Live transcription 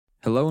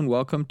Hello and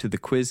welcome to the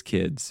Quiz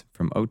Kids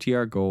from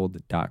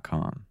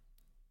OTRGold.com.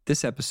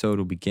 This episode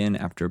will begin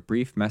after a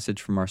brief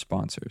message from our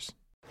sponsors.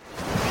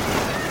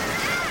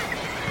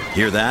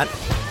 Hear that?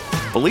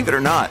 Believe it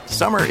or not,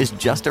 summer is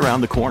just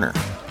around the corner.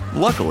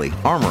 Luckily,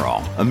 Armor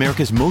All,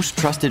 America's most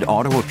trusted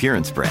auto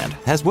appearance brand,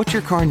 has what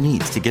your car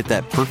needs to get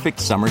that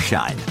perfect summer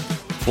shine.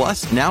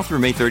 Plus, now through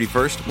May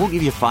 31st, we'll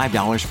give you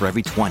 $5 for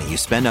every $20 you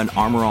spend on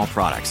Armor All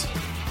products.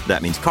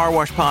 That means car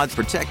wash pods,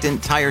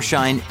 protectant, tire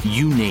shine,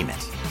 you name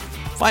it.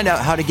 Find out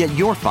how to get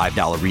your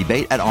 $5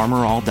 rebate at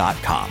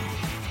armorall.com.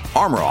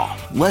 Armor All,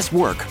 less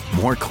work,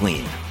 more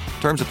clean.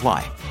 Terms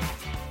apply.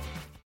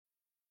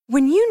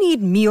 When you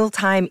need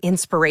mealtime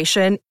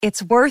inspiration,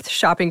 it's worth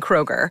shopping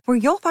Kroger, where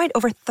you'll find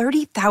over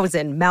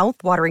 30,000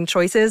 mouth-watering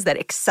choices that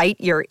excite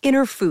your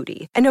inner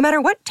foodie. And no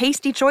matter what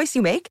tasty choice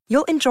you make,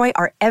 you'll enjoy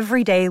our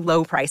everyday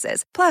low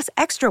prices, plus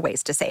extra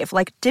ways to save,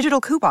 like digital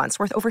coupons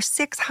worth over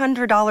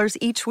 $600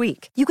 each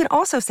week. You can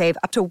also save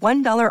up to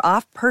 $1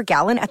 off per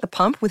gallon at the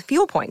pump with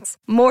fuel points.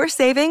 More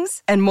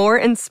savings and more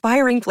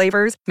inspiring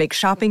flavors make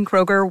shopping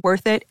Kroger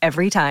worth it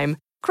every time.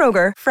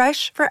 Kroger,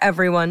 fresh for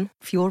everyone.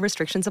 Fuel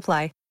restrictions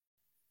apply.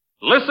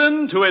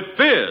 Listen to it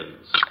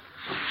fizz.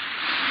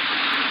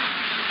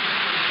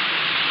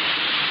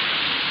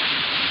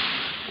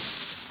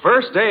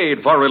 First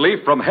aid for relief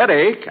from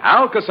headache,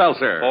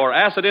 Alka-Seltzer. For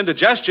acid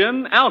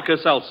indigestion,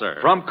 Alka-Seltzer.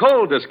 From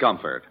cold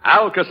discomfort,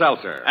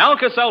 Alka-Seltzer.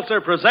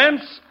 Alka-Seltzer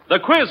presents the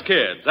Quiz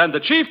Kids and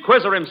the chief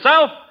quizzer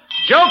himself,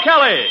 Joe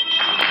Kelly.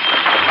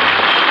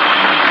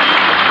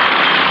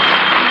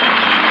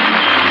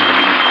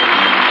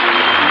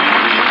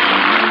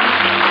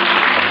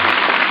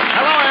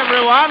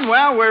 Everyone,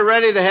 well, we're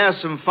ready to have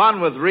some fun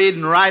with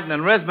reading, writing,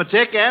 and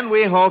arithmetic, and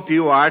we hope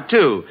you are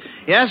too.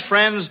 Yes,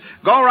 friends,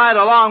 go right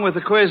along with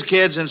the Quiz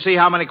Kids and see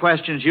how many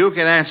questions you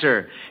can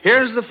answer.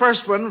 Here's the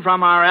first one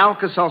from our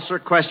Alka-Seltzer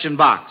question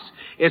box.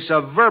 It's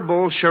a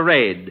verbal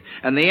charade,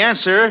 and the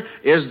answer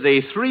is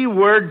the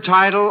three-word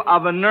title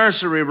of a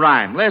nursery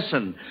rhyme.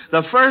 Listen,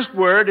 the first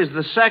word is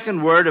the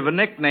second word of a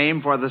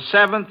nickname for the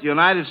 7th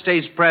United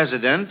States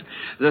President.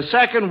 The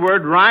second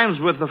word rhymes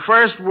with the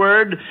first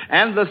word,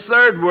 and the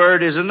third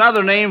word is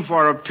another name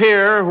for a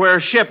pier where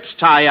ships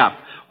tie up.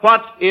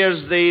 What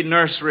is the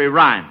nursery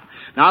rhyme?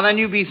 Now, then,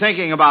 you be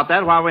thinking about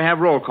that while we have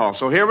roll call.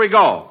 So here we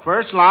go.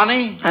 First,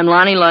 Lonnie. I'm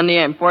Lonnie Lundy.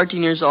 I'm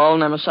 14 years old,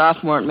 and I'm a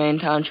sophomore at Maine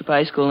Township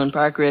High School in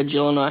Park Ridge,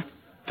 Illinois.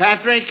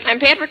 Patrick.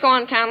 I'm Patrick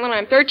Owen Conlon.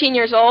 I'm 13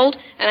 years old,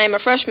 and I'm a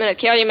freshman at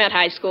Calumet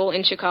High School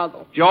in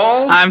Chicago.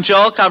 Joel. I'm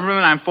Joel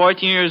Kupperman. I'm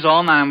 14 years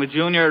old, and I'm a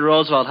junior at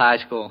Roosevelt High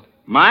School.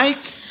 Mike.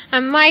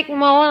 I'm Mike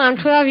Mullen. I'm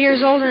 12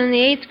 years old and in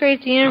the 8th grade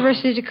at the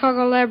University of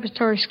Chicago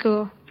Laboratory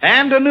School.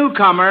 And a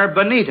newcomer,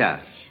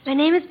 Benita. My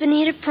name is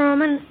Benita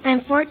Perlman.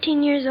 I'm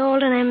 14 years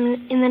old, and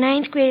I'm in the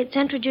 9th grade at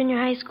Central Junior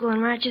High School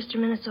in Rochester,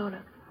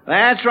 Minnesota.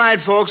 That's right,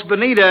 folks.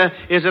 Benita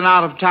is an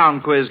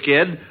out-of-town quiz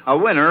kid, a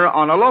winner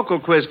on a local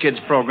Quiz Kids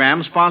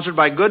program sponsored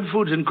by Good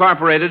Foods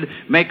Incorporated,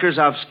 makers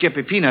of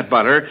Skippy Peanut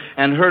Butter,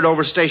 and heard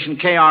over station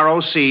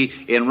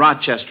KROC in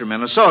Rochester,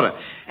 Minnesota.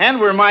 And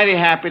we're mighty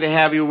happy to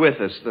have you with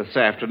us this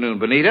afternoon,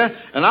 Benita.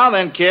 And now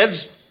then, kids,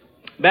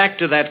 back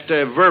to that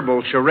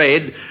verbal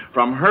charade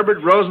from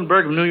Herbert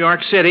Rosenberg of New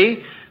York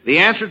City. The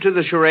answer to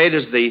the charade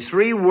is the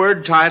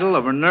three-word title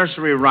of a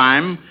nursery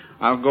rhyme.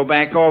 I'll go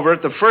back over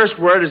it. The first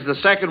word is the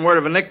second word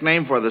of a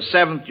nickname for the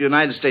 7th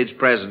United States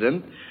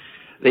President.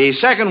 The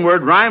second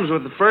word rhymes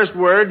with the first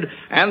word,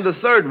 and the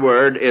third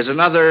word is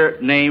another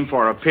name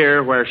for a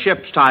pier where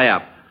ships tie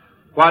up.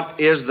 What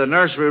is the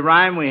nursery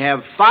rhyme? We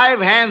have 5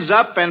 hands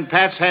up, and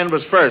Pat's hand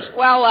was first.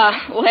 Well,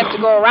 we'll have to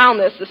go around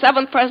this. The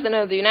 7th President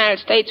of the United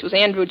States was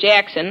Andrew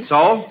Jackson.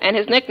 So? And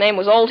his nickname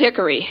was Old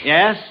Hickory.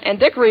 Yes? And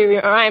Dickory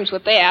rhymes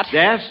with that.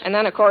 Yes? And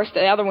then, of course,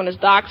 the other one is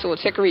Doc, so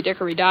it's Hickory,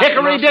 Dickory, Doc.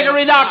 Hickory,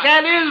 Dickory, Doc.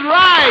 That is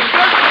right.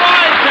 Good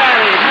boy,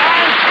 Teddy.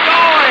 Nice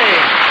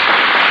going.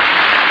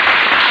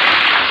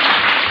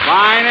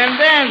 Fine and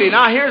dandy.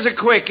 Now, here's a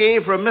quickie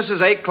from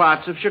Mrs. A.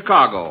 Klotz of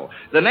Chicago.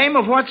 The name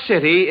of what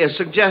city is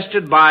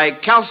suggested by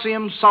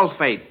calcium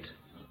sulfate?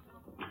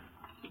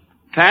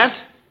 Pat?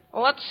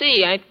 Well, let's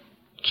see.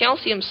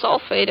 Calcium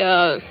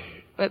sulfate,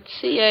 let's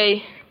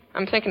see,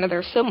 I'm thinking of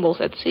their symbols.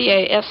 That's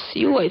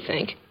CASU, I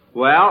think.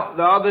 Well,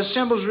 no, the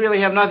symbols really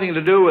have nothing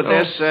to do with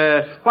this.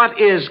 What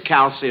is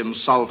calcium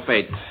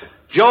sulfate?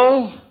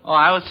 Joel? Oh,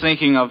 I was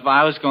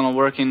going to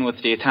work in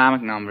with the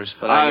atomic numbers,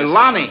 but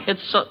Lonnie.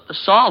 It's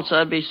salt, so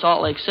that'd be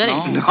Salt Lake City.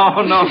 No,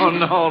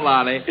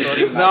 Lonnie.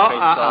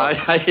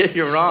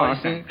 You're wrong.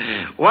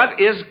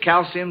 What is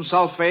calcium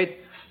sulfate?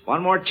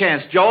 One more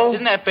chance. Joel?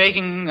 Isn't that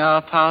baking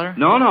powder?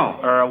 No.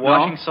 Or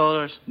washing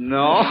soda?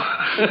 No.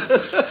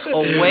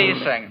 Oh, wait a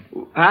second.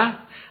 Huh?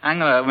 I'm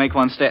going to make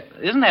one step.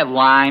 Isn't that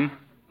lime?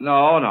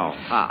 No.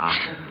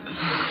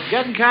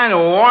 Getting kind of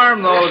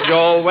warm, though,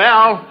 Joel.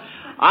 Well,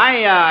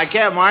 I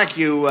can't mark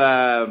you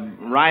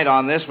right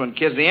on this one,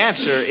 kids. The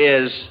answer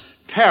is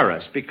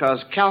Paris,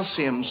 because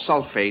calcium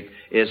sulfate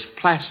is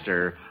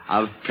plaster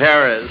of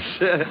Paris.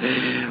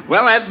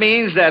 Well, that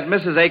means that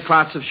Mrs. A.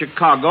 Klotz of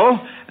Chicago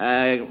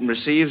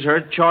receives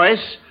her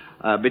choice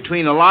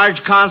between a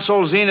large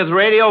console Zenith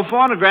radio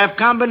phonograph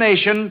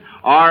combination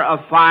or a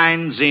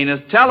fine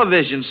Zenith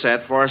television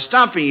set for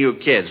stumping you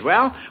kids?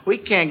 Well, we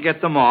can't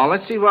get them all.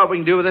 Let's see what we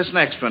can do with this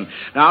next one.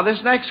 Now,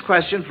 this next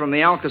question from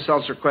the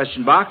Alka-Seltzer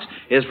question box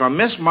is from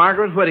Miss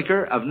Margaret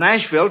Whitaker of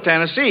Nashville,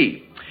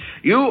 Tennessee.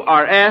 You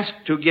are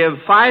asked to give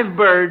 5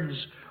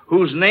 birds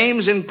whose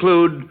names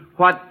include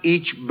what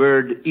each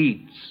bird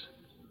eats.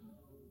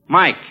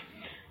 Mike.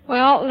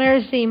 Well,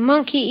 there's the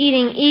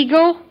monkey-eating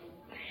eagle,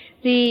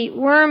 the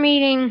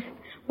worm-eating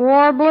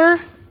warbler,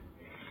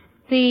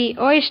 the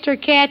oyster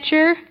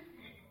catcher,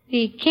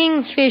 the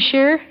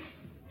kingfisher,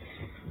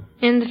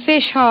 and the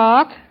fish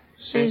hawk.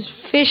 There's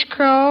fish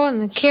crow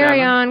and the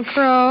carrion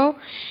crow,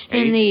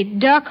 and the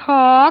duck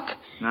hawk,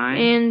 9,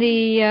 and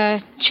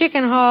the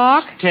chicken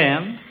hawk.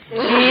 10.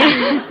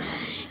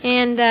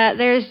 And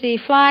there's the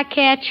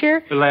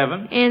flycatcher.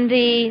 11. And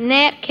the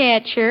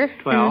gnatcatcher.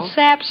 12. And the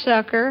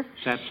sapsucker.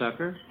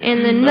 Sapsucker.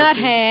 And the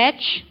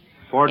nuthatch.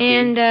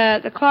 14. And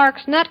the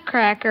Clark's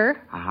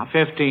nutcracker.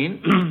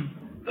 15.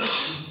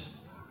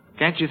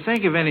 Can't you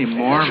think of any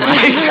more,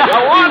 Mike?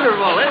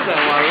 Wonderful, isn't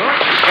it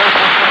wonderful?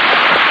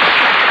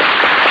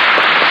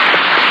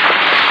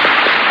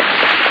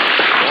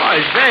 I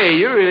say,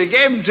 you really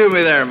gave them to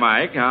me there,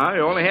 Mike. Huh?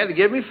 You only had to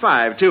give me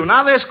 5, too.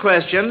 Now, this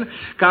question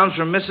comes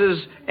from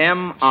Mrs.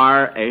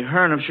 M.R.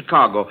 Ahern of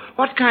Chicago.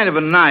 What kind of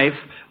a knife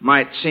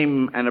might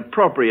seem an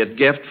appropriate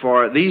gift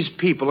for these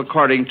people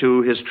according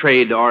to his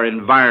trade or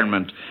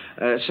environment?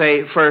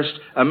 Say, first,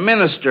 a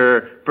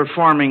minister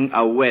performing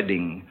a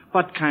wedding.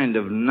 What kind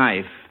of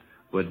knife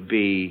would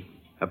be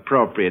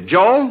appropriate?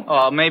 Joel?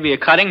 Oh, maybe a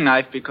cutting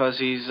knife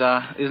because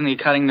isn't he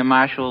cutting the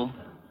marshal?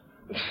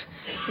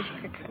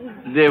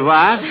 The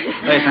what?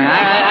 Listen,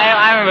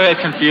 I'm a bit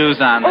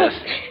confused on this.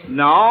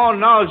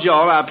 No,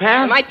 Joel.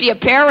 It might be a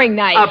paring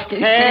knife. A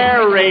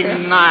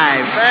paring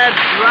knife. That's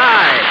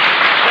right.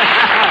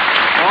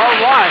 Oh,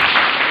 boy.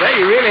 Say,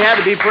 you really had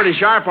to be pretty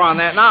sharp on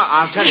that. Now,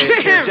 I'll tell you,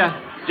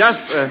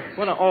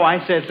 I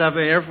said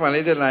something here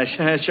funny, didn't I?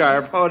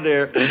 Sharp. Oh,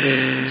 dear.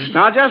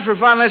 Now, just for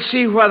fun, let's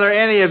see whether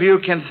any of you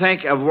can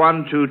think of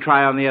one to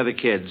try on the other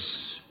kids.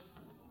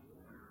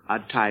 A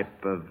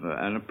type of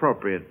an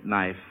appropriate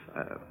knife.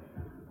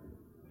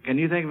 Can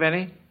you think of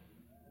any?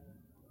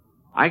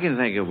 I can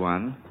think of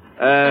one.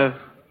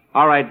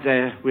 All right,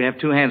 we have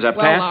 2 hands up.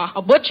 Well,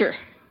 a butcher.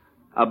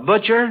 A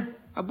butcher?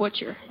 A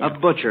butcher. Yeah. A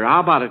butcher. How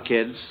about it,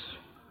 kids?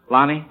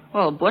 Lonnie?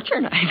 Well, a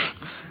butcher knife.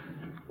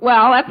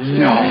 Well, that's...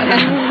 No.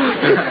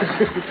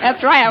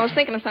 That's right. I was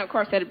thinking of some... Of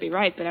course, that'd be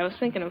right, but I was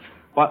thinking of...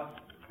 What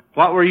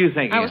were you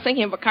thinking I was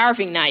thinking of a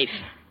carving knife.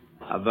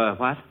 Of a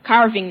what?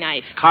 Carving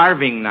knife.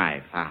 Carving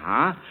knife.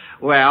 Uh-huh.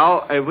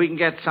 Well, if we can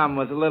get some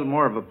with a little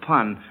more of a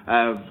pun.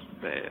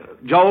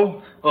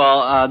 Joel?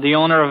 Well, the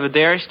owner of a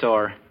dairy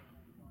store.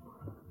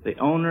 The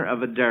owner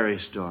of a dairy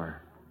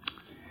store.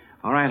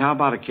 All right, how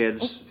about it,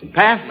 kids?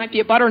 Pat? Might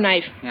be a butter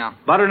knife. Yeah.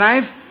 Butter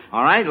knife?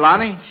 All right,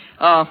 Lonnie?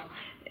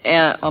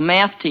 A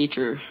math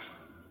teacher.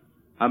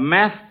 A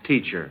math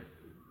teacher.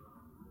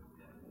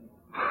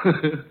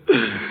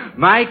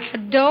 Mike? A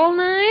dull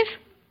knife?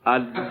 A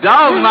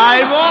dull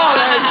knife? Oh,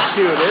 that's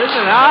cute, isn't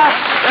it, huh?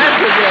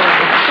 That's a good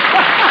one.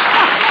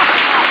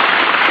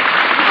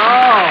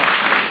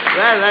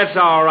 Oh, that's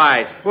all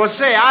right. Well,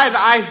 say,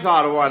 I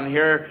thought of one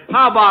here.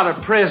 How about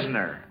a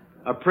prisoner?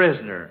 A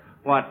prisoner.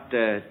 What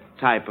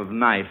type of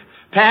knife?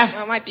 Pat?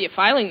 Well, it might be a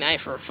filing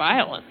knife or a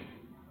filing.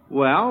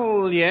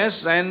 Well, yes,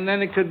 and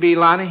then it could be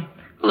Lonnie.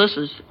 Well, this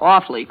is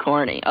awfully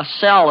corny. A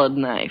salad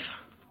knife.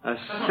 A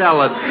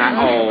salad knife.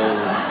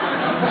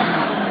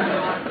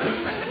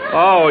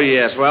 Oh,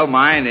 yes. Well,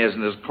 mine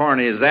isn't as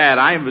corny as that.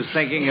 I was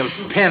thinking of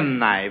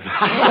penknife.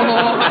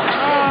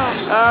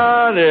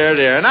 Oh,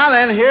 dear. Now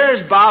then,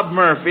 here's Bob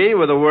Murphy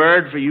with a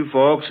word for you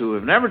folks who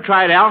have never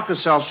tried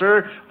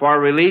Alka-Seltzer for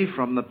relief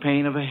from the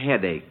pain of a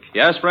headache.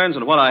 Yes, friends,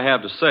 and what I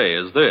have to say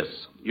is this.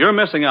 You're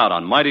missing out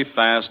on mighty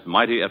fast,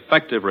 mighty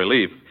effective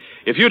relief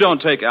if you don't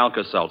take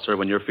Alka-Seltzer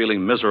when you're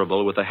feeling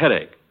miserable with a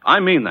headache. I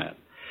mean that.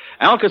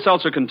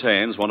 Alka-Seltzer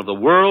contains one of the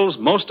world's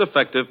most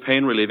effective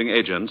pain-relieving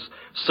agents,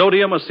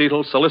 sodium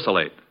acetyl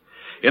salicylate.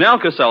 In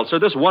Alka-Seltzer,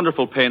 this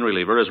wonderful pain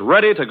reliever is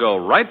ready to go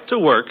right to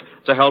work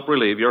to help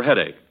relieve your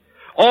headache.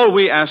 All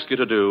we ask you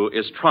to do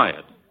is try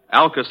it.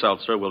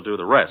 Alka-Seltzer will do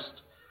the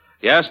rest.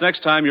 Yes,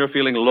 next time you're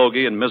feeling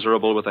logy and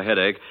miserable with a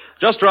headache,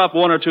 just drop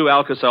 1 or 2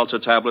 Alka-Seltzer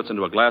tablets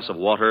into a glass of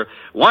water,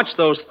 watch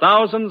those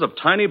thousands of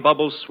tiny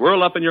bubbles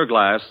swirl up in your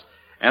glass,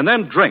 and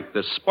then drink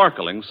this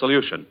sparkling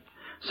solution.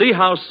 See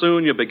how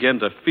soon you begin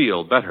to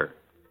feel better.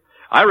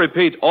 I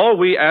repeat, all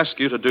we ask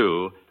you to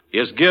do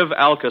is give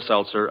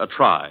Alka-Seltzer a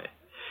try.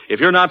 If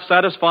you're not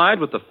satisfied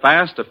with the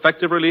fast,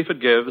 effective relief it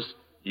gives,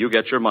 you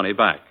get your money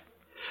back.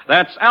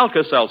 That's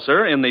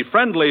Alka-Seltzer in the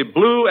friendly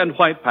blue and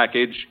white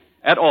package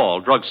at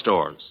all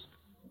drugstores.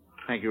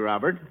 Thank you,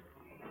 Robert.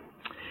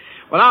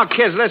 Well, now,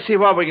 kids, let's see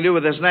what we can do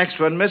with this next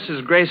one.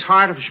 Mrs. Grace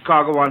Hart of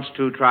Chicago wants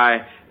to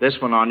try this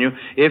one on you.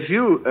 If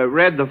you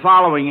read the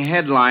following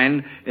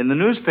headline in the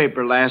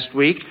newspaper last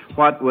week,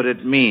 what would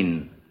it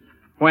mean?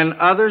 When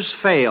others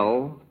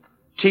fail,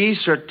 T.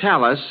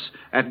 Sertalis,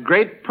 at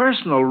great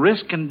personal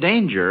risk and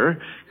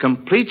danger,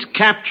 completes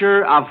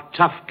capture of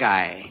tough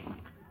guy.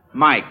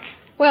 Mike.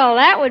 Well,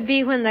 that would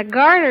be when a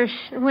garter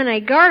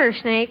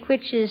snake,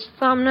 which is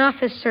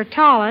Thamnophis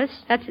sertalis,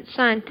 that's its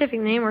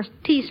scientific name, or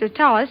T.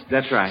 sertalis.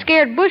 That's right.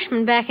 Scared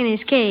Bushman back in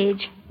his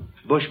cage.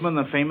 Bushman,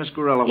 the famous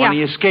gorilla, Yeah. when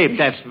he escaped.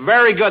 That's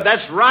very good.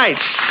 That's right.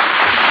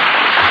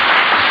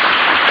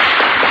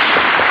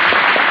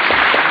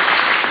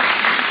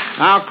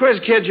 Now, quiz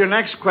kids, your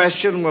next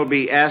question will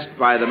be asked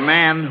by the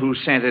man who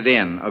sent it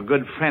in, a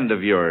good friend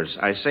of yours.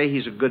 I say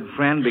he's a good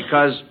friend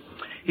because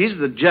he's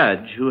the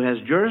judge who has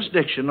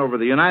jurisdiction over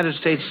the United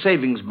States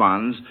savings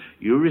bonds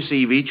you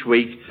receive each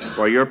week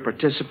for your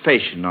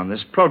participation on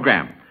this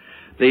program.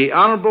 The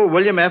Honorable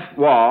William F.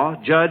 Waugh,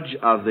 Judge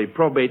of the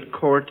Probate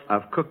Court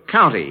of Cook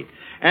County.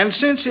 And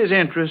since his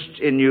interest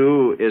in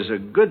you is a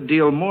good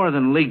deal more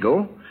than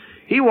legal,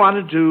 he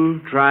wanted to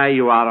try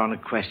you out on a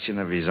question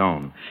of his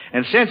own.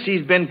 And since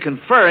he's been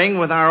conferring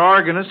with our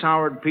organist,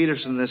 Howard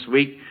Peterson, this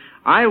week,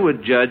 I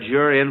would judge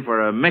you're in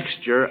for a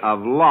mixture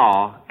of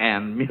law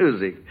and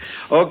music.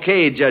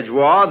 Okay, Judge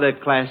Waugh, the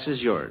class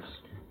is yours.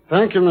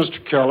 Thank you, Mr.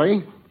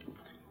 Kelly.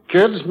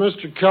 Kids,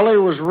 Mr. Kelly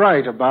was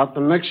right about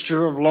the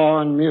mixture of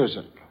law and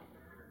music.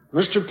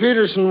 Mr.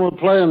 Peterson will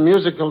play a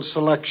musical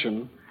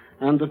selection,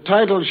 and the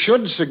title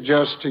should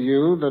suggest to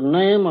you the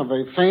name of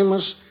a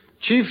famous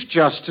Chief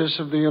Justice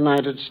of the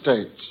United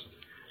States.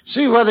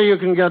 See whether you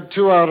can get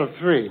 2 out of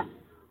 3.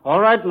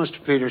 All right,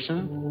 Mr.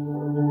 Peterson.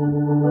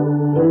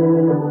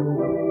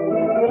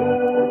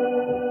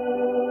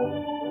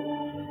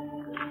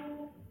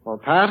 Well,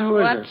 Pat, who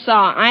is it? That's,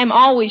 I'm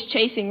Always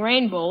Chasing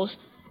Rainbows,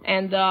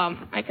 and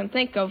I can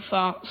think of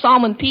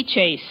Solomon P.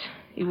 Chase.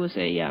 He was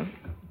a...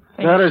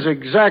 That is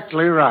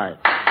exactly right.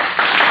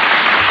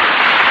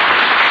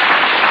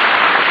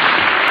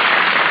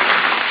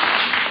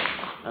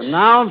 And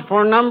now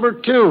for number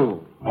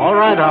 2. All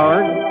right,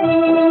 Howard.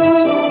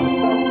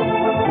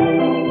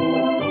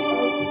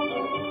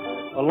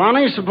 Well,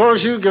 Lonnie,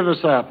 suppose you give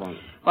us that one.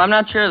 Well, I'm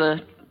not sure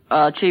the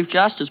Chief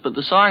Justice, but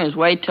the song is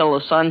Wait Till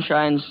the Sun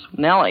Shines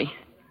Nellie.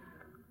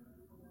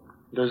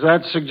 Does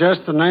that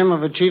suggest the name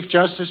of a Chief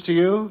Justice to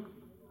you?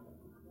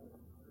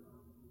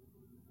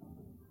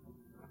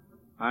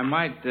 I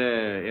might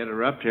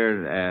interrupt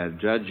here,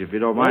 Judge, if you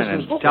don't mind,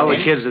 and tell the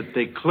kids that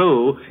the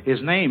clue,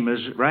 his name is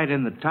right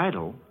in the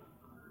title.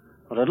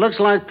 Well, it looks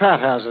like Pat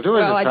has it. Who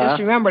is Well, it, I Pat?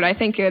 just remembered. I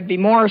think it'd be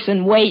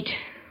Morrison Wait.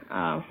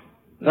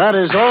 That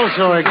is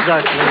also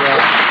exactly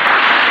right.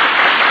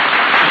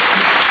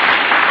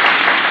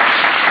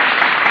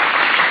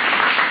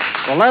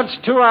 Well, that's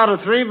 2 out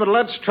of 3, but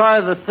let's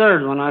try the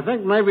third one. I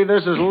think maybe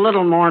this is a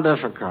little more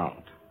difficult.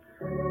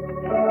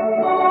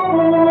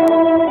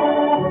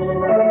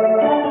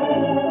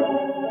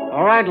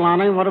 All right,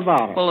 Lonnie, what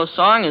about it? Well, the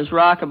song is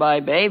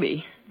Rockabye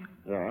Baby.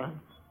 Yeah.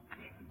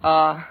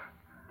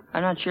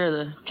 I'm not sure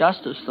the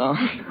Justice, though.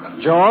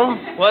 Joel?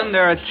 Wasn't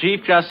there a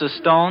Chief Justice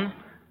Stone?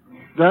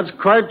 That's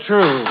quite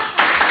true.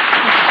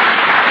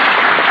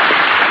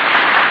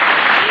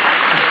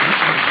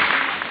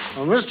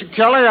 Well, Mr.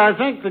 Kelly, I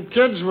think the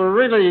kids were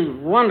really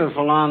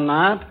wonderful on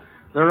that.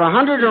 There are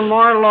 100 or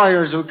more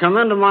lawyers who come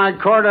into my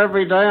court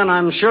every day, and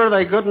I'm sure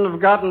they couldn't have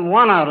gotten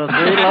 1 out of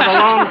 3, let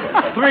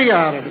alone 3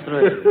 out of 3.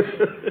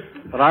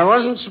 But I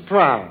wasn't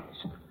surprised.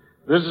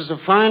 This is a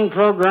fine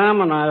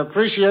program, and I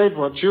appreciate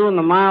what you and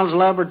the Miles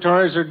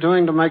Laboratories are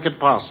doing to make it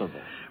possible.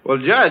 Well,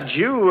 Judge,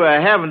 you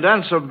haven't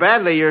done so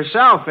badly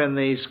yourself in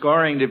the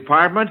scoring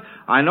department.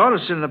 I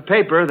noticed in the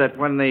paper that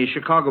when the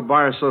Chicago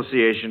Bar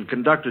Association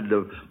conducted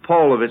the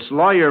poll of its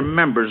lawyer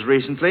members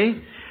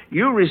recently,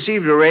 you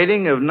received a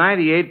rating of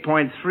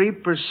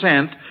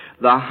 98.3%,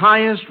 the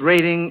highest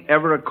rating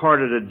ever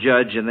accorded a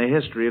judge in the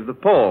history of the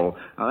poll.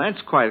 Now,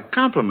 that's quite a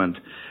compliment.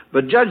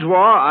 But, Judge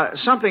Waugh,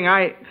 something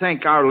I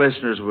think our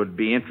listeners would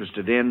be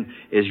interested in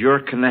is your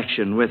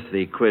connection with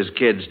the Quiz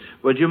Kids.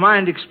 Would you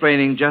mind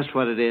explaining just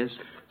what it is?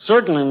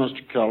 Certainly,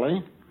 Mr.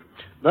 Kelly.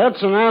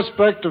 That's an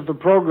aspect of the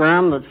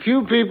program that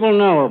few people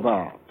know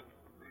about.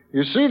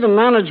 You see, the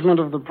management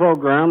of the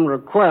program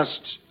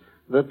requests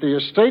that the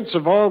estates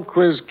of all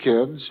Quiz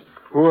Kids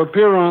who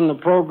appear on the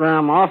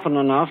program often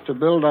enough to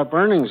build up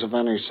earnings of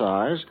any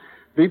size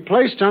be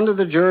placed under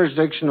the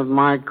jurisdiction of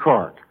my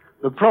court,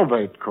 the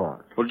probate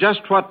court. Well,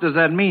 just what does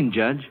that mean,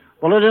 Judge?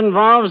 Well, it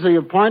involves the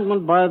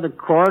appointment by the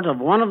court of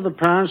one of the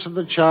parents of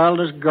the child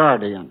as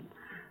guardian.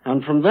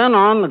 And from then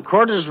on, the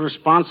court is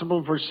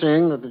responsible for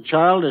seeing that the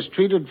child is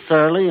treated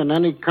fairly in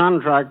any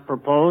contract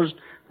proposed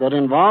that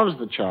involves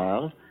the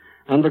child,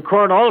 and the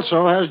court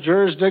also has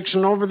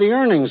jurisdiction over the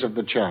earnings of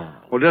the child.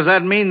 Well, does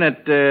that mean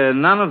that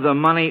none of the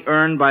money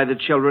earned by the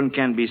children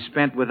can be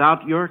spent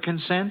without your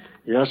consent?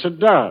 Yes, it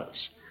does.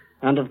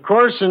 And, of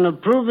course, in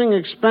approving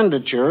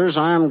expenditures,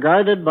 I am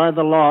guided by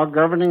the law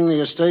governing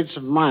the estates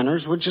of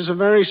minors, which is a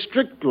very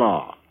strict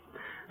law.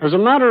 As a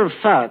matter of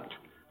fact,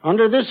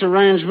 under this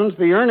arrangement,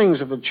 the earnings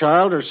of the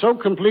child are so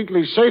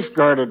completely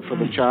safeguarded for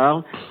the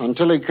child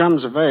until he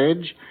comes of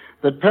age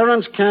that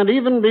parents can't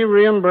even be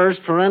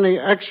reimbursed for any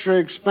extra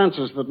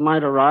expenses that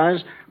might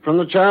arise from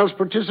the child's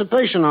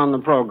participation on the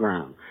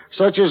program,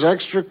 such as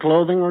extra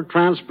clothing or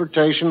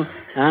transportation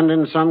and,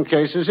 in some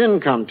cases,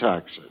 income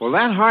taxes. Well,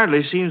 that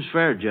hardly seems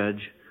fair,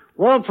 Judge.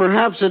 Well,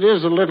 perhaps it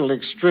is a little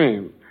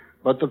extreme,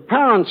 but the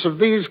parents of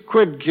these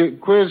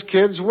quiz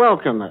kids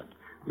welcome it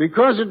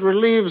because it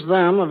relieves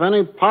them of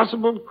any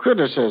possible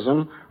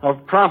criticism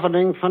of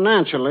profiting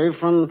financially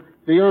from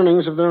the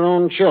earnings of their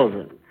own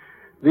children.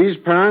 These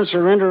parents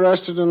are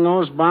interested in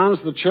those bonds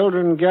the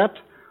children get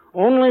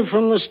only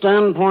from the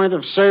standpoint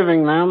of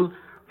saving them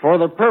for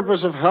the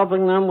purpose of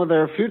helping them with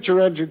their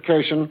future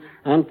education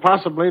and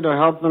possibly to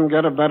help them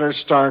get a better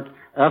start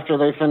after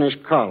they finish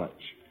college.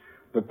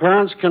 The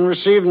parents can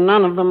receive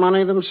none of the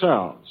money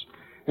themselves.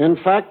 In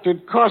fact,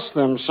 it costs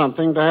them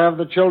something to have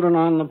the children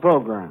on the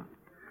program.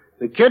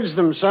 The kids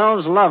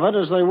themselves love it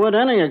as they would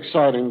any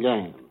exciting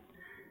game.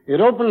 It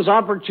opens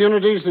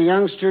opportunities the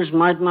youngsters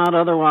might not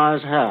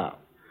otherwise have.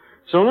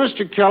 So,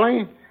 Mr.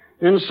 Kelly,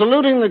 in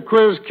saluting the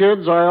quiz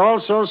kids, I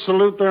also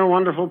salute their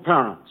wonderful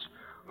parents,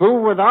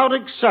 who, without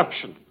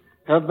exception,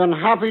 have been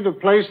happy to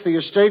place the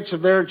estates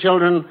of their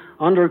children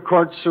under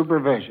court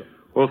supervision.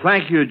 Well,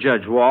 thank you,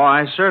 Judge Wall.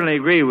 I certainly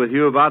agree with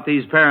you about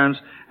these parents,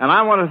 and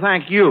I want to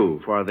thank you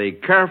for the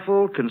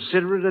careful,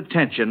 considerate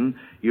attention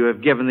you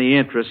have given the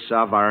interests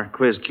of our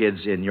quiz kids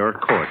in your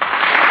court.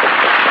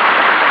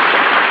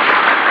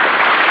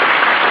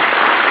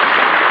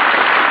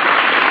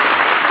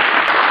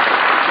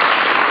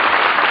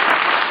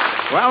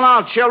 Well,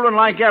 now, children,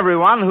 like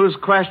everyone whose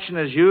question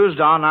is used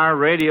on our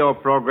radio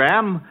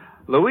program,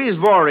 Louise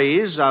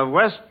Voorhees of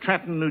West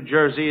Trenton, New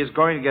Jersey, is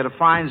going to get a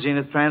fine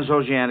Zenith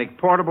Transoceanic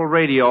portable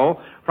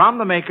radio from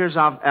the makers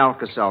of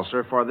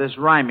Alka-Seltzer for this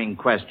rhyming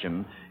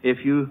question,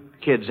 if you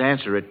kids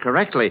answer it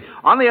correctly.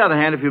 On the other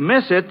hand, if you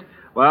miss it,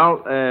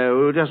 well,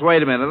 we'll just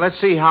wait a minute. Let's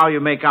see how you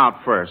make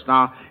out first.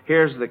 Now,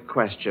 here's the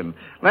question.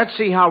 Let's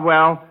see how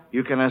well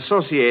you can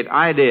associate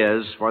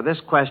ideas for this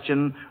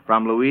question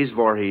from Louise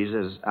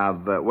Voorhees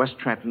of West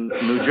Trenton,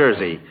 New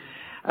Jersey.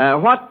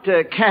 What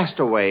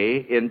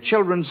castaway in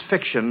children's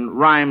fiction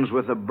rhymes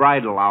with a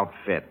bridal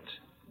outfit?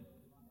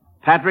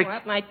 Patrick? Well,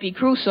 that might be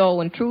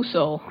Crusoe and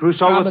Trousseau.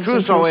 Crusoe with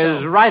Trousseau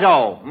is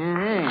righto.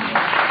 Mm-hmm.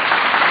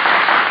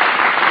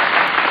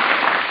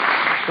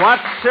 What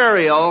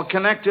cereal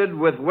connected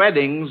with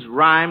weddings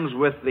rhymes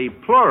with the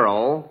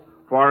plural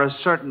for a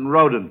certain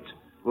rodent?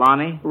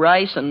 Lonnie?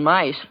 Rice and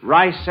mice.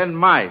 Rice and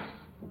mice.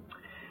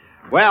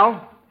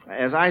 Well,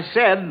 as I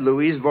said,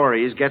 Louise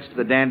Voorhees gets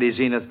the dandy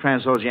Zenith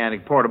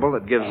Transoceanic Portable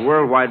that gives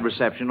worldwide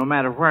reception no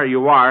matter where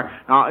you are.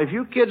 Now, if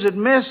you kids had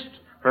missed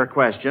her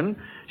question,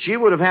 she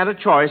would have had a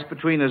choice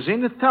between a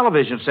Zenith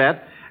television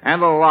set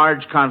and a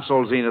large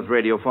console Zenith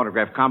radio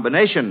phonograph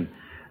combination.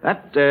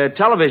 That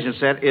television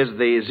set is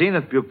the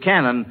Zenith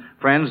Buchanan,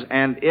 friends,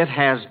 and it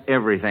has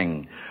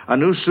everything. A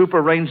new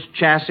super range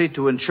chassis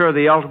to ensure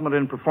the ultimate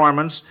in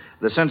performance,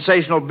 the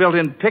sensational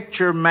built-in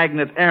picture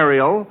magnet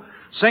aerial,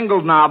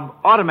 single knob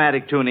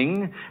automatic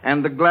tuning,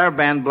 and the glare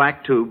band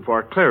black tube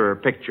for clearer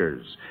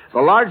pictures. The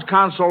large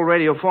console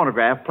radio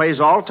phonograph plays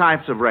all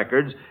types of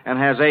records and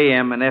has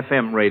AM and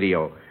FM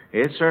radio.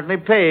 It certainly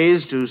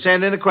pays to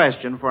send in a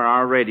question for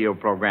our radio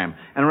program.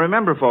 And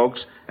remember, folks,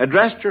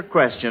 address your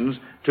questions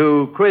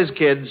to Quiz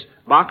Kids,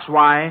 Box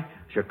Y,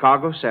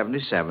 Chicago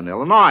 77,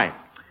 Illinois.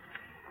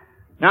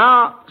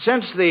 Now,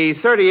 since the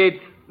 38th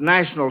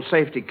National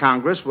Safety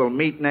Congress will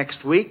meet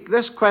next week,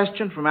 this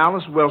question from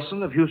Alice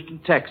Wilson of Houston,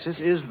 Texas,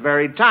 is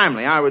very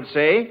timely, I would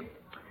say.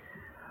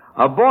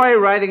 A boy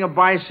riding a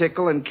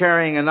bicycle and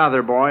carrying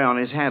another boy on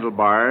his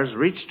handlebars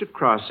reached a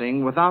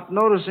crossing without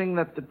noticing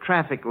that the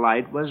traffic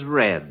light was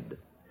red.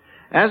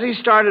 As he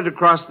started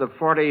across the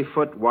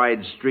 40-foot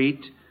wide street,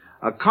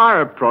 a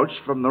car approached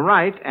from the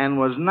right and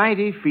was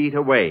 90 feet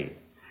away.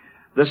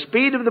 The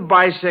speed of the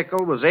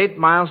bicycle was 8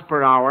 miles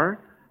per hour,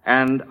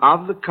 and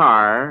of the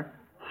car,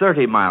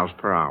 30 miles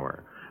per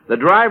hour. The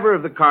driver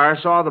of the car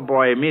saw the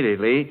boy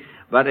immediately,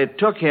 but it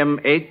took him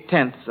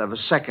 0.8 of a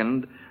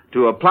second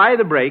to apply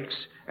the brakes,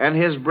 and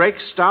his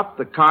brakes stopped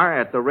the car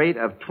at the rate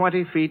of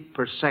 20 feet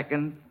per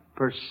second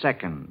per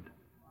second.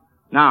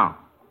 Now,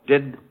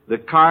 did the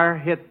car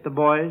hit the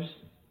boys?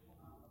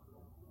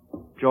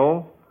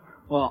 Joel?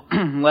 Well,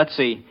 let's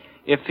see.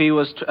 If he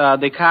was,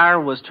 the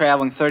car was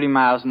traveling 30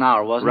 miles an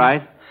hour, wasn't it?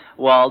 Right.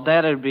 Well,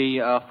 that'd be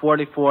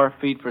 44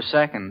 feet per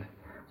second.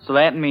 So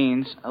that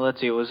means, let's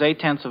see, it was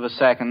 0.8 of a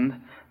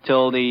second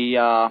till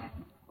the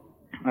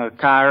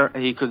car,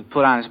 he could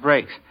put on his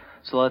brakes.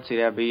 So let's see,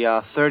 that'd be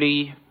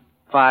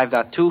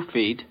 35.2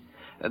 feet.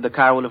 The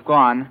car would have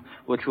gone,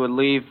 which would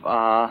leave,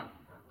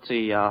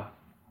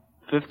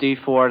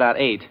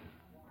 54.8.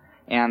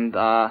 And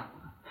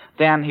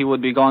then he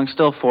would be going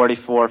still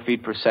 44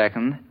 feet per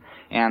second.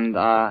 And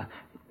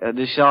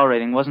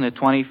decelerating, wasn't it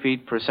 20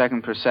 feet per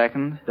second per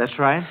second? That's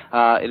right.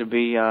 It'd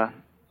be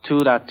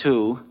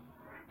 2.2.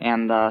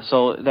 And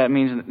so that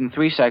means in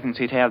 3 seconds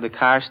he'd have the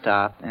car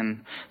stopped.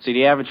 And see,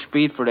 the average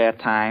speed for that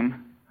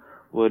time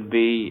would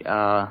be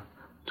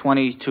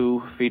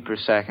 22 feet per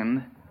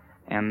second,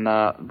 and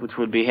which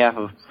would be half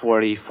of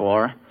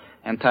 44.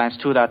 And times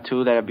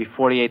 2.2, that'd be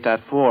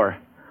 48.4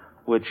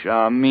 which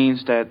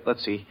means that,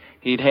 let's see,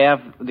 he'd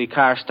have the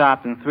car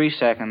stopped in 3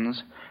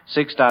 seconds,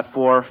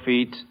 6.4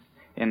 feet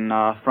in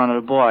front of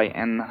the boy.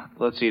 And,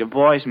 let's see, the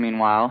boys,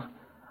 meanwhile,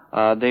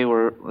 they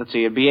were, let's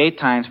see, it'd be 8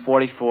 times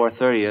 44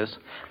 30ths.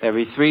 That'd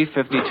be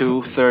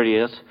 352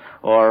 30ths,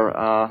 or,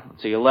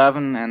 let's see,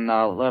 11 and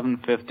 11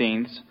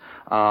 15ths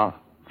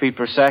feet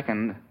per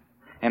second.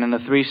 And in the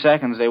 3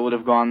 seconds, they would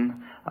have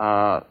gone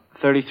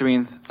 33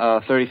 and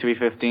 33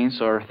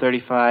 15ths, or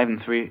 35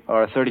 and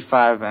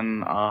 35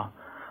 and a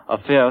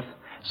fifth.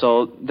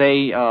 So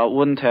they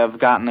wouldn't have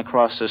gotten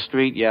across the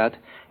street yet,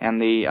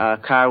 and the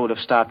car would have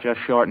stopped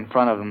just short in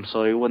front of them,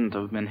 so he wouldn't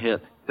have been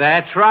hit.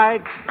 That's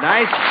right.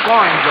 Nice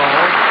going,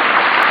 Joel.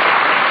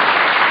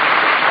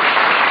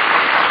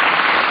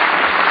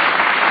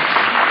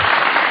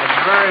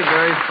 That's very,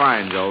 very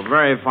fine, Joel.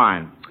 Very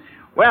fine.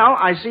 Well,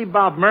 I see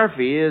Bob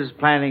Murphy is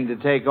planning to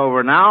take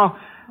over now.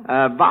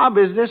 Bob,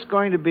 is this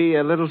going to be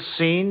a little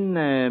scene,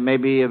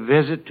 maybe a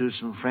visit to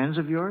some friends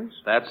of yours?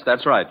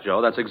 That's right,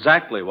 Joe. That's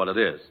exactly what it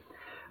is.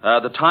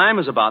 The time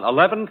is about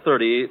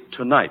 11:30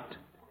 tonight,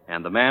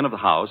 and the man of the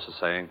house is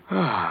saying...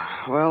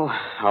 Well,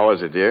 how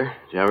was it, dear?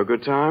 Did you have a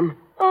good time?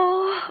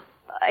 Oh,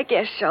 I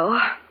guess so.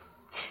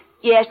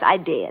 Yes, I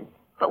did.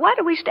 But why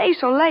did we stay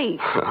so late?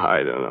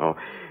 I don't know.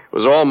 It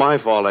was all my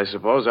fault, I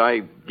suppose.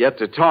 I get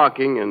to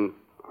talking and...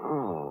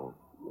 Oh,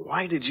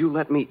 why did you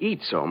let me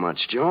eat so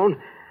much,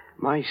 Joan?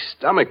 My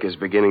stomach is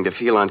beginning to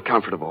feel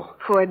uncomfortable.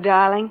 Poor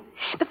darling.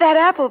 But that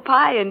apple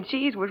pie and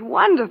cheese was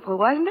wonderful,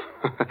 wasn't it?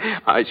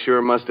 I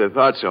sure must have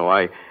thought so.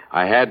 I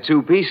had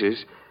 2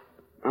 pieces.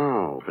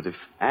 Oh, but if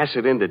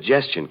acid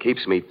indigestion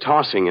keeps me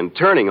tossing and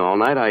turning all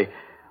night,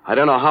 I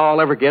don't know how I'll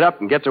ever get up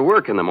and get to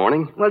work in the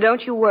morning. Well,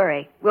 don't you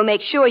worry. We'll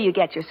make sure you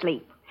get your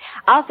sleep.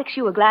 I'll fix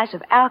you a glass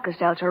of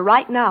Alka-Seltzer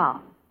right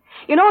now.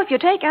 You know, if you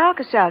take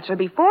Alka-Seltzer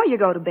before you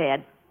go to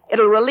bed,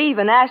 it'll relieve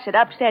an acid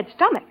upset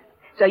stomach,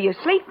 so you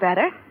sleep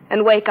better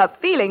and wake up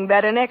feeling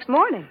better next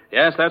morning.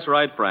 Yes, that's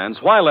right,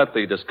 friends. Why let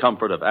the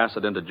discomfort of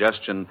acid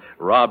indigestion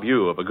rob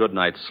you of a good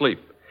night's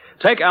sleep?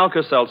 Take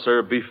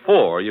Alka-Seltzer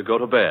before you go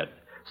to bed.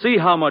 See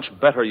how much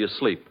better you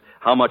sleep,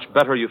 how much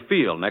better you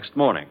feel next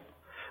morning.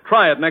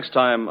 Try it next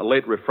time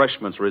late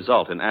refreshments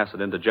result in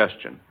acid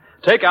indigestion.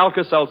 Take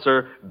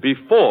Alka-Seltzer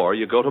before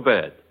you go to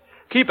bed.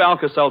 Keep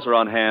Alka-Seltzer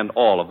on hand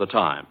all of the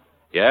time.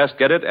 Yes,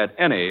 get it at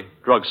any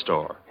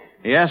drugstore.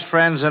 Yes,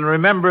 friends, and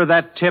remember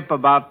that tip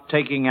about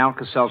taking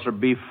Alka-Seltzer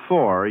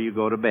before you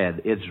go to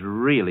bed. It's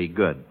really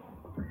good.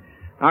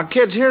 Now,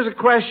 kids, here's a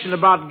question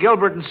about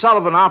Gilbert and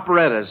Sullivan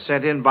operettas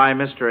sent in by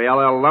Mr.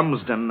 L.L.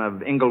 Lumsden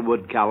of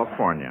Inglewood,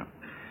 California.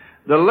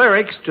 The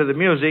lyrics to the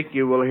music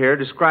you will hear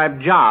describe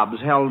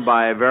jobs held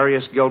by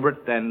various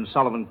Gilbert and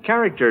Sullivan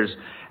characters,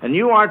 and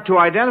you are to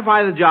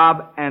identify the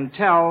job and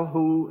tell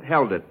who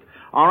held it.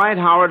 All right,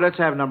 Howard, let's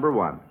have number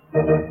 1.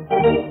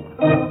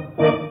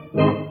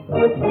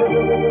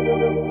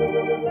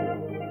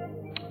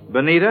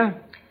 Benita?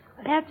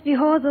 That's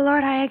Behold the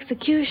Lord High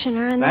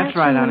Executioner, and that's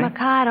right, from the honey.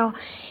 Mikado.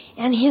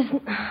 And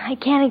I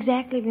can't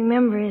exactly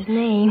remember his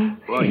name.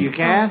 Well, you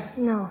can't?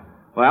 No.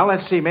 Well,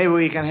 let's see. Maybe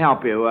we can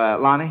help you.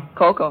 Lonnie?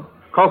 Coco.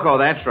 Coco,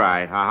 that's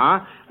right.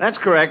 Uh-huh. That's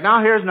correct.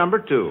 Now here's number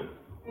 2.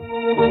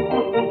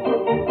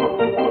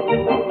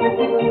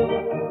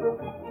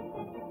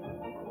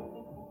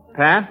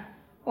 Pat?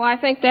 Well, I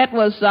think that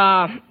was,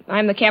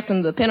 I'm the captain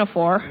of the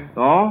Pinafore.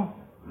 Oh?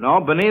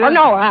 No, Benita? Oh,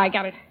 no, I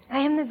got it. I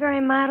am the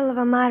very model of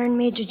a modern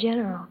Major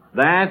General.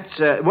 That's,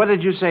 what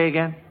did you say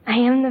again? I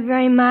am the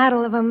very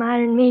model of a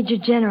modern Major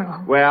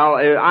General. Well,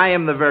 I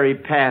am the very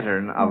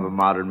pattern of a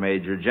modern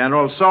Major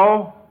General,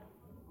 so?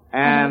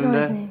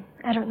 And,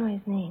 I don't know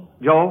his name.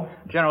 Joel?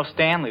 General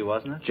Stanley,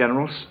 wasn't it?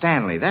 General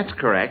Stanley, that's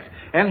correct.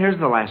 And here's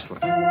the last one.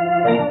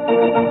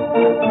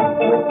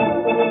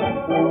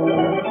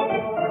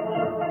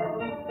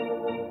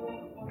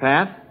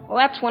 Pat? Well,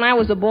 that's when I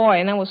was a boy,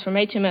 and that was from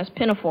HMS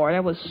Pinafore.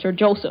 That was Sir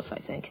Joseph, I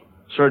think.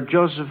 Sir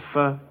Joseph,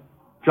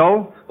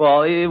 Joel?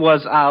 Well, it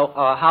was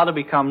How to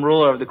Become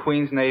Ruler of the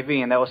Queen's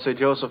Navy, and that was Sir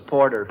Joseph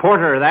Porter.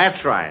 Porter,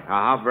 that's right.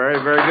 Uh-huh,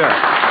 very, very good.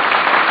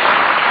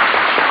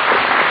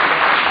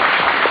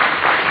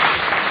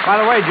 By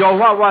the way, Joel,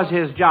 what was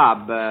his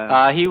job?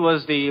 He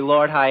was the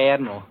Lord High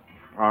Admiral.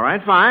 All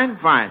right, fine.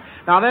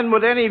 Now then,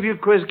 would any of you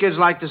quiz kids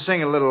like to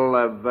sing a little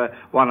of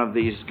one of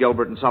these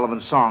Gilbert and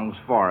Sullivan songs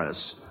for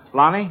us?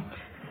 Lonnie?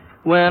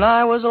 When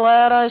I was a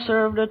lad, I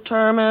served a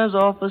term as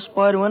office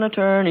boy to an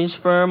attorney's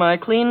firm. I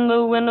cleaned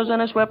the windows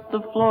and I swept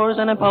the floors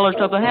and I polished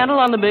up the handle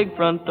on the big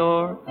front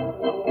door.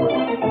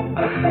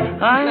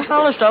 I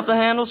polished up the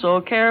handle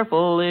so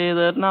carefully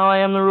that now I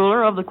am the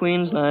ruler of the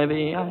Queen's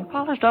Navy. I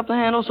polished up the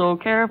handle so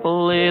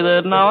carefully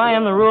that now I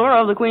am the ruler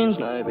of the Queen's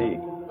Navy.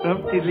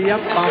 All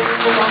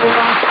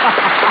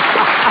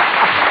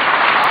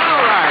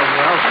right,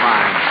 well,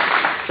 fine.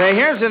 Say,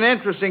 here's an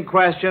interesting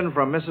question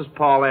from Mrs.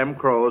 Paul M.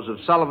 Crows of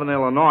Sullivan,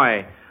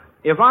 Illinois.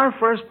 If our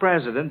first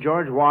president,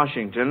 George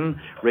Washington,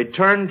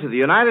 returned to the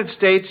United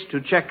States to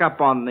check up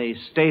on the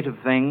state of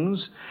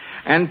things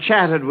and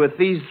chatted with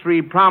these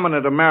 3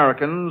 prominent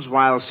Americans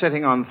while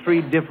sitting on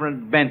 3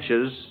 different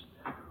benches,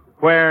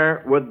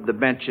 where would the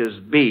benches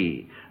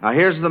be? Now,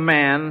 here's the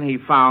man he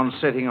found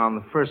sitting on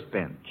the first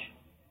bench.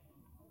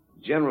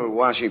 General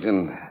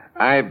Washington,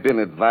 I've been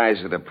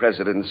advisor to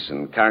presidents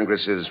and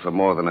congresses for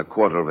more than a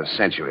quarter of a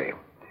century.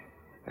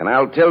 And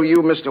I'll tell you,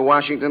 Mr.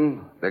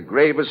 Washington, the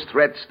gravest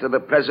threats to the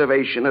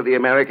preservation of the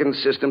American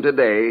system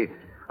today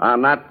are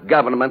not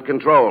government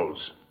controls.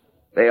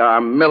 They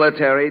are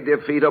military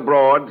defeat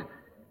abroad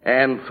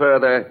and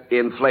further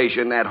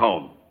inflation at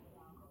home.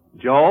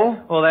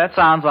 Joel? Well, that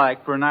sounds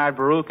like Bernard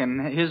Baruch,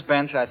 and his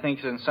bench, I think,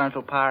 is in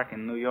Central Park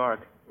in New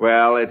York.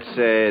 Well, it's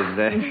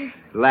the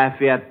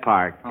Lafayette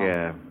Park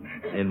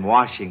in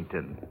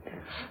Washington.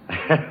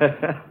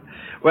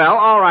 Well,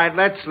 all right,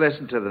 let's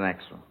listen to the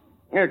next one.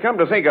 Yeah, come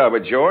to think of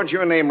it, George,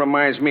 your name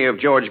reminds me of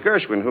George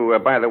Gershwin, who,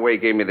 by the way,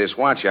 gave me this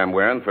watch I'm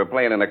wearing for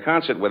playing in a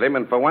concert with him,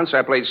 and for once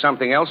I played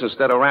something else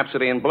instead of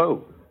Rhapsody in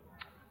Blue.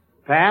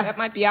 Pat? That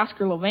might be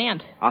Oscar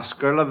Levant.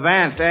 Oscar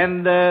Levant,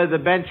 and the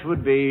bench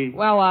would be...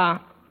 Well,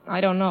 I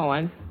don't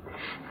know.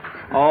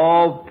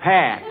 Oh,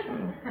 Pat.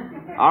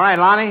 All right,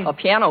 Lonnie? A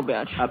piano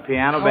bench. A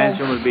piano bench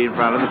would be in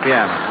front of the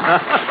piano.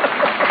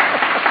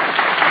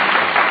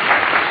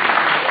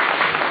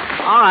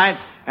 All right,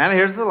 and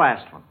here's the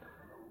last one.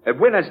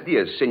 Buenos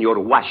dias,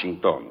 señor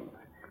Washington.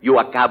 Yo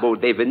acabo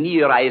de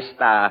venir a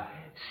esta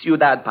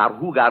ciudad para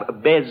jugar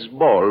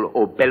béisbol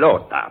o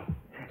pelota.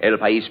 El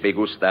país me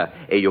gusta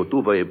y yo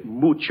tuve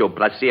mucho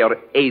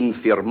placer en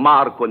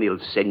firmar con el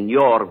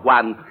señor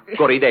Juan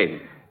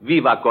Corridén.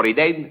 Viva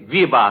Corridén,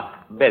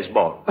 viva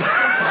béisbol.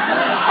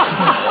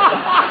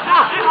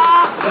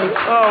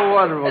 Oh,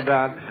 wonderful,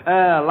 Don.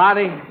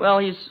 Lottie? Well,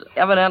 he's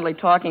evidently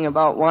talking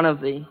about one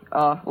of the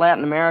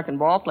Latin American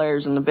ball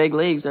players in the big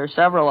leagues. There are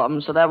several of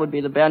them, so that would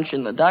be the bench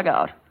in the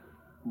dugout.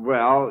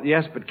 Well,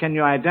 yes, but can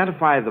you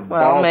identify the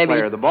ball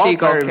player? The ball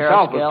Chico player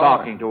himself was Carrasquel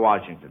talking to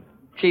Washington.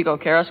 Chico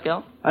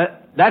Carrasquel?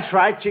 That's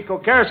right, Chico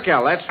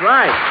Carrasquel. That's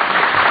right.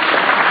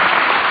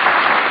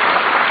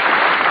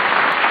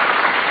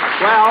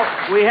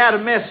 Well, we had a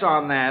miss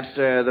on that,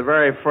 the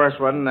very first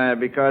one,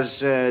 because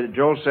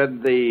Joel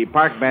said the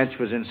park bench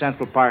was in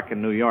Central Park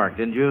in New York,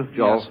 didn't you,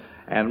 Joel? Yes.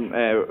 And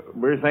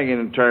we're thinking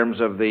in terms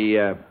of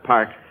the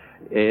park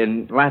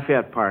in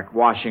Lafayette Park,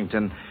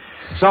 Washington.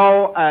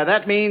 So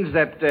that means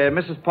that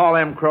Mrs. Paul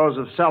M. Crows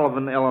of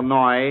Sullivan,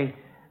 Illinois,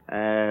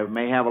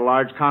 may have a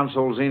large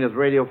console Zenith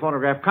radio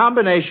phonograph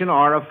combination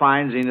or a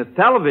fine Zenith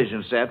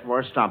television set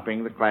for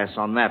stumping the class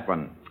on that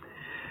one.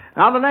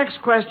 Now, the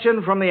next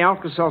question from the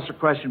Alka-Seltzer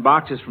question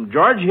box is from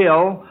George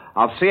Hill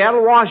of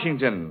Seattle,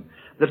 Washington.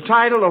 The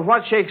title of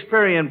what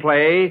Shakespearean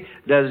play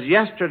does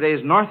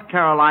yesterday's North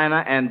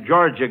Carolina and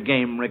Georgia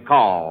game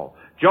recall?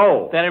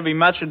 Joel. That'd be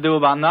Much Ado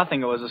About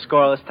Nothing. It was a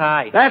scoreless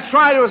tie. That's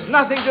right. It was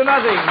nothing to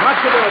nothing.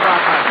 Much ado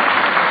about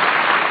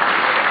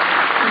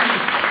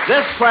nothing.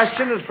 This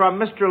question is from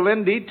Mr.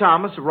 Lynn D.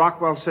 Thomas of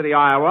Rockwell City,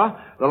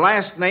 Iowa. The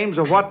last names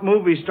of what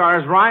movie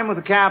stars rhyme with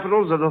the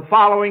capitals of the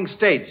following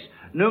states?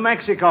 New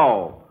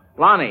Mexico.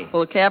 Lonnie.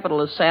 Well, the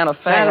capital is Santa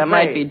Fe. That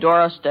might be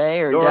Doris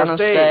Day or Dennis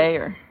Day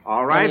or...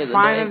 All right,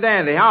 fine and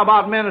dandy. How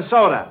about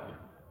Minnesota?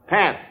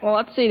 Pat. Well,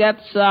 let's see.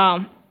 That's...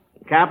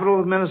 Capital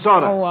of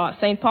Minnesota. Oh,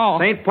 St. Paul.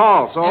 St.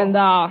 Paul, so... And,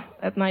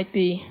 that might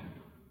be...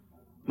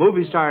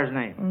 Movie star's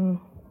name.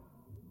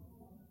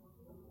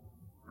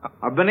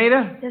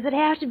 Benita? Does it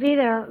have to be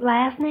their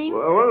last name?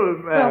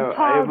 Well,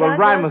 Paul it will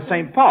rhyme with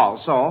St.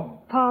 Paul,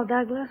 so... Paul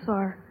Douglas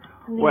or...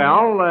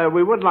 Well,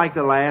 we would like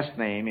the last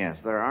name, yes.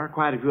 There are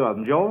quite a few of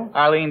them. Joel?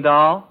 Arlene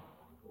Dahl.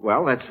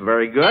 Well, that's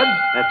very good.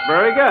 That's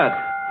very good.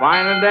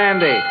 Fine and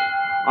dandy.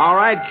 All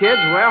right,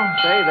 kids. Well,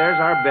 say, there's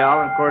our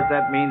bell. And, of course,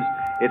 that means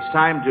it's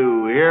time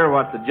to hear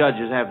what the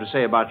judges have to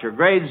say about your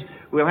grades.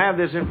 We'll have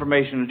this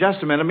information in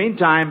just a minute.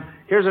 Meantime,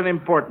 here's an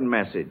important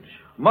message.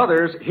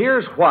 Mothers,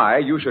 here's why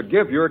you should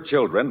give your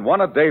children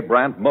one-a-day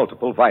brand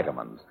multiple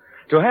vitamins.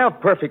 To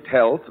have perfect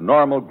health,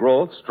 normal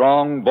growth,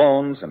 strong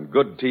bones, and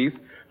good teeth,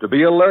 to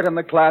be alert in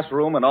the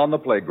classroom and on the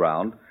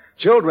playground,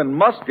 children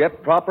must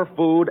get proper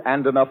food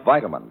and enough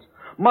vitamins.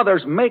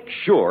 Mothers, make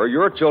sure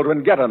your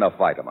children get enough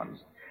vitamins.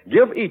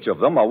 Give each of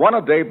them a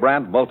one-a-day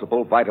brand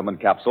multiple vitamin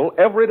capsule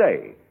every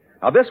day.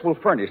 Now, this will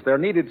furnish their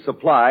needed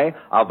supply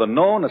of the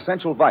known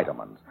essential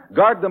vitamins.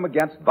 Guard them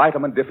against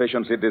vitamin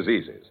deficiency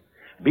diseases.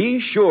 Be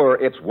sure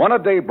it's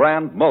one-a-day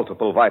brand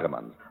multiple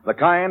vitamins, the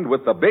kind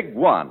with the big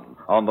one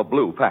on the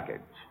blue package.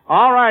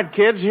 All right,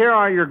 kids, here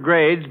are your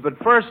grades, but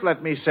first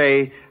let me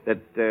say that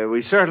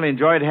we certainly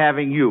enjoyed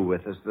having you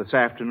with us this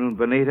afternoon,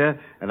 Benita,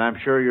 and I'm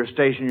sure your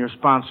station, your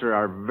sponsor,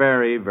 are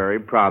very, very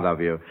proud of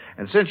you.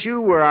 And since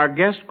you were our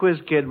guest quiz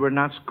kid, we're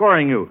not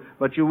scoring you,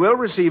 but you will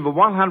receive a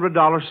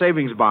 $100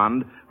 savings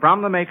bond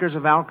from the makers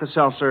of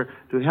Alka-Seltzer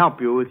to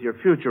help you with your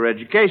future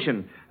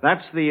education.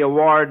 That's the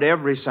award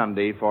every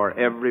Sunday for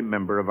every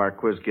member of our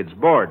Quiz Kids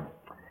board.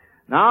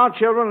 Now,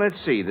 children,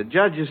 let's see. The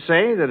judges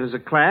say that as a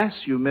class,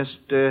 you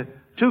missed...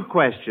 2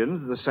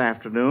 questions this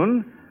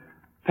afternoon.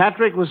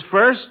 Patrick was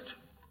first,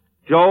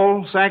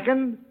 Joel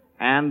second,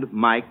 and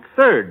Mike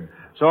third.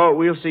 So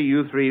we'll see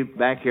you 3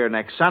 back here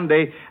next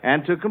Sunday.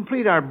 And to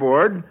complete our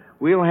board,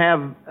 we'll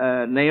have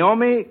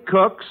Naomi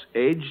Cooks,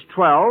 age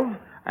 12,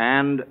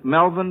 and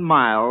Melvin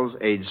Miles,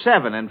 age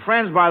 7. And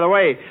friends, by the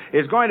way,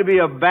 it's going to be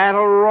a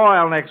battle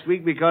royal next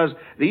week because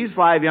these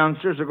 5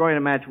 youngsters are going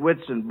to match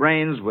wits and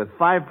brains with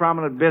 5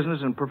 prominent business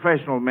and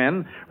professional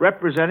men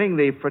representing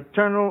the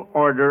Fraternal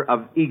Order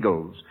of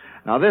Eagles.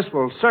 Now, this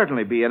will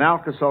certainly be an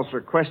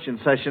Alka-Seltzer question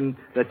session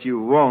that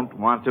you won't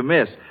want to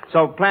miss.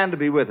 So plan to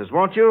be with us,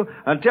 won't you?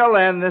 Until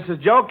then, this is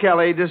Joe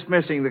Kelly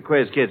dismissing the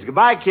Quiz Kids.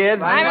 Goodbye,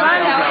 kids. Bye,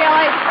 Joe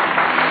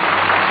Kelly.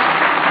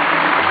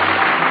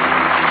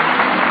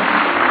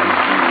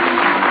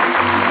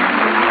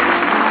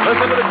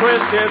 Listen to the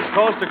Quiz Kids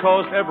coast to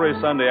coast every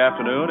Sunday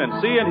afternoon and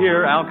see and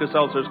hear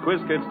Alka-Seltzer's Quiz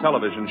Kids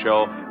television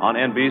show on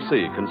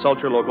NBC. Consult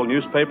your local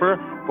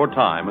newspaper for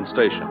time and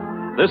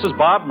station. This is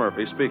Bob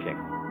Murphy speaking.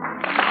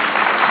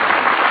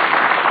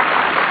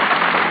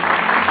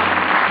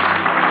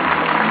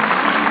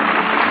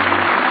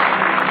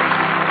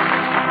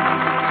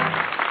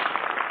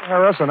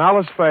 Harris and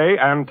Alice Faye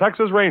and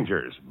Texas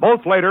Rangers,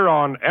 both later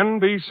on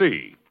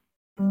NBC.